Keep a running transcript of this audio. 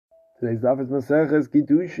Today's daf is Maseches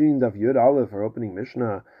Kiddushin, daf Yud Aleph. Our opening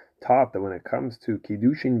Mishnah taught that when it comes to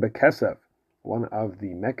Kiddushin Bekesef, one of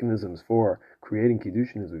the mechanisms for creating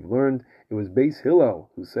Kiddushin, as we've learned, it was Beis Hillel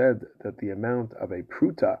who said that the amount of a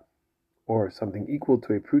pruta, or something equal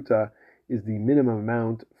to a pruta, is the minimum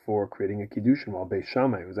amount for creating a Kiddushin, while Beis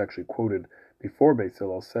Shammai, who was actually quoted before Beis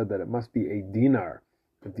Hillel, said that it must be a dinar,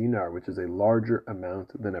 which is a larger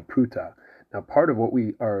amount than a pruta. Now, part of what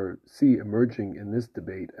we see emerging in this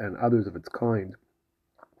debate and others of its kind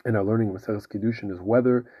in our learning of Maseches Kiddushin is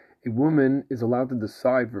whether a woman is allowed to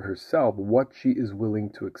decide for herself what she is willing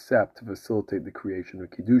to accept to facilitate the creation of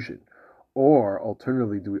Kiddushin. Or,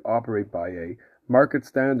 alternatively, do we operate by a market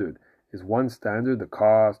standard? Is one standard, the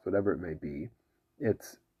cost, whatever it may be,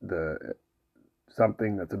 it's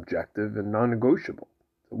something that's objective and non-negotiable?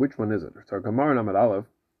 So which one is it? So our Gemara in Amud Aleph,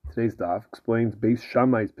 today's daf, explains Beis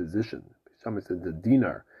Shammai's position. Shammai says the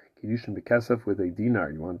dinar, Kiddushin Bekesef with a dinar.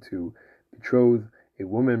 You want to betroth a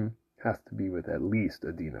woman, has to be with at least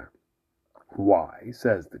a dinar. Why?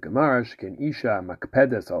 Says the Gemara, Sheken Isha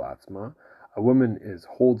Makpedes al Atzma. A woman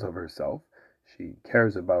holds of herself. She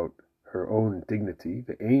cares about her own dignity.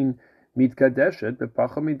 Ve'ein mitkadeshet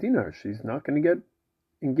bepacha medinar. She's not going to get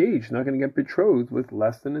engaged, not going to get betrothed with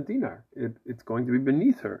less than a dinar. It's going to be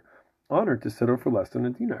beneath her honor to settle for less than a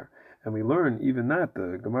dinar. And we learn even that,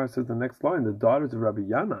 the Gemara says the next line, the daughters of Rabbi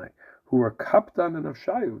Yanai, who were kaptan and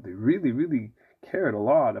avshayu, they really, really cared a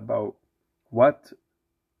lot about what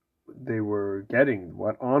they were getting,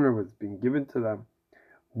 what honor was being given to them.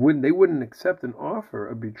 They wouldn't accept an offer,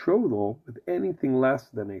 a betrothal, with anything less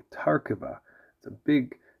than a tarkiva. It's a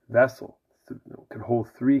big vessel. It can hold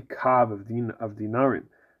 3 kav of dinarim.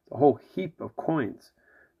 It's a whole heap of coins.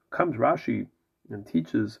 Comes Rashi and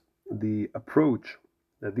teaches the approach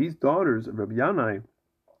that these daughters of Rabbi Yanai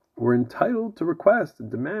were entitled to request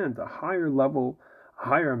and demand a higher level, a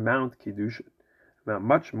higher amount Kiddushin, amount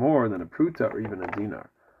much more than a pruta or even a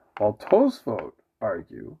dinar. While Tosfot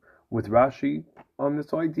argue with Rashi on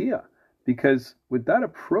this idea, because with that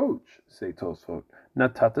approach, say Tosfot,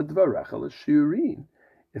 natata dvarecha l'shiurin,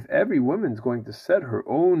 if every woman's going to set her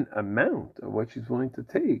own amount of what she's willing to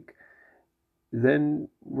take, then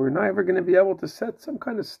we're never going to be able to set some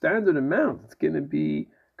kind of standard amount. It's going to be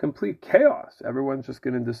complete chaos. Everyone's just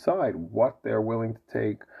going to decide what they're willing to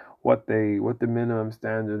take, what the minimum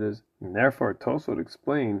standard is. And therefore, Tosfot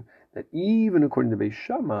explain that even according to Beis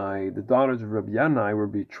Shammai, the daughters of Rabbi Yanai were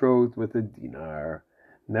betrothed with a dinar.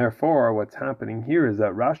 And therefore, what's happening here is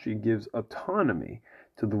that Rashi gives autonomy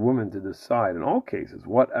to the woman to decide in all cases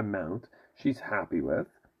what amount she's happy with,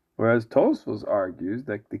 whereas Tosfos argues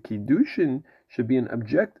that the Kiddushin should be an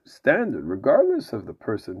objective standard, regardless of the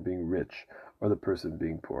person being rich or the person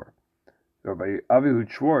being poor. Rabbi Avihud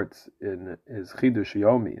Schwartz, in his Chidush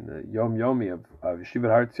Yomi, in the Yom Yomi of Yeshivat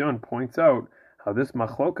Har Tzion, points out how this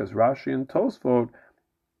machlokas, Rashi and Tosfot,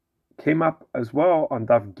 came up as well on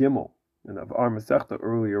Daf Gimel, and of Ar Masechta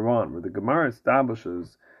earlier on, where the Gemara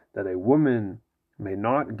establishes that a woman may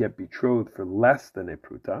not get betrothed for less than a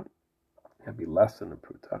pruta. It can be less than a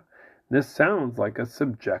pruta. This sounds like a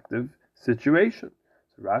subjective situation.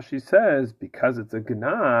 So Rashi says, because it's a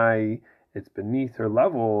gnai, it's beneath her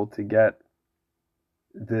level to get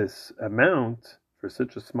this amount for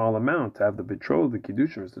such a small amount, to have the betrothal, the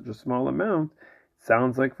Kiddushin for such a small amount. It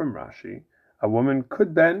sounds like from Rashi, a woman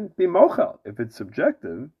could then be mochel. If it's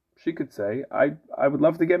subjective, she could say, I would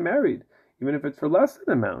love to get married, even if it's for less than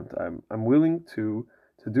an amount. I'm willing to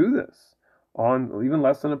do this on even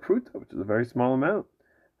less than a pruta, which is a very small amount,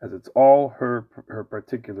 as it's all her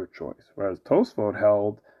particular choice. Whereas Tosfot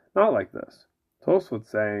held not like this. Tosfot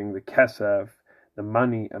saying the kesef, the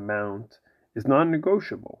money amount, is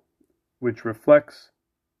non-negotiable, which reflects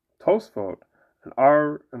Tosfot and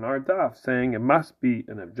our daf saying it must be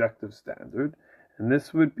an objective standard, and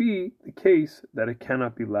this would be the case that it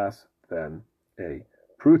cannot be less than a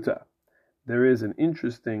pruta. There is an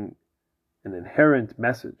interesting, an inherent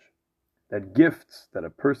message that gifts that a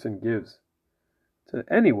person gives to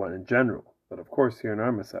anyone in general, but of course here in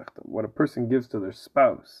our Masechta, what a person gives to their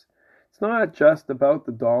spouse, it's not just about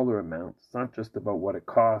the dollar amount, it's not just about what it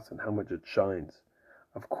costs and how much it shines.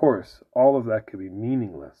 Of course, all of that could be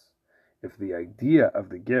meaningless if the idea of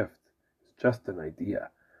the gift is just an idea,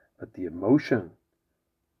 but the emotion,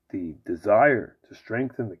 the desire to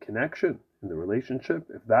strengthen the connection in the relationship,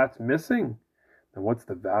 if that's missing, then what's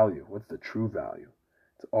the value? What's the true value?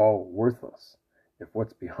 It's all worthless if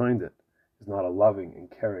what's behind it is not a loving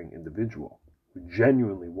and caring individual who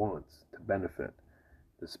genuinely wants to benefit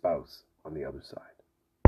the spouse on the other side.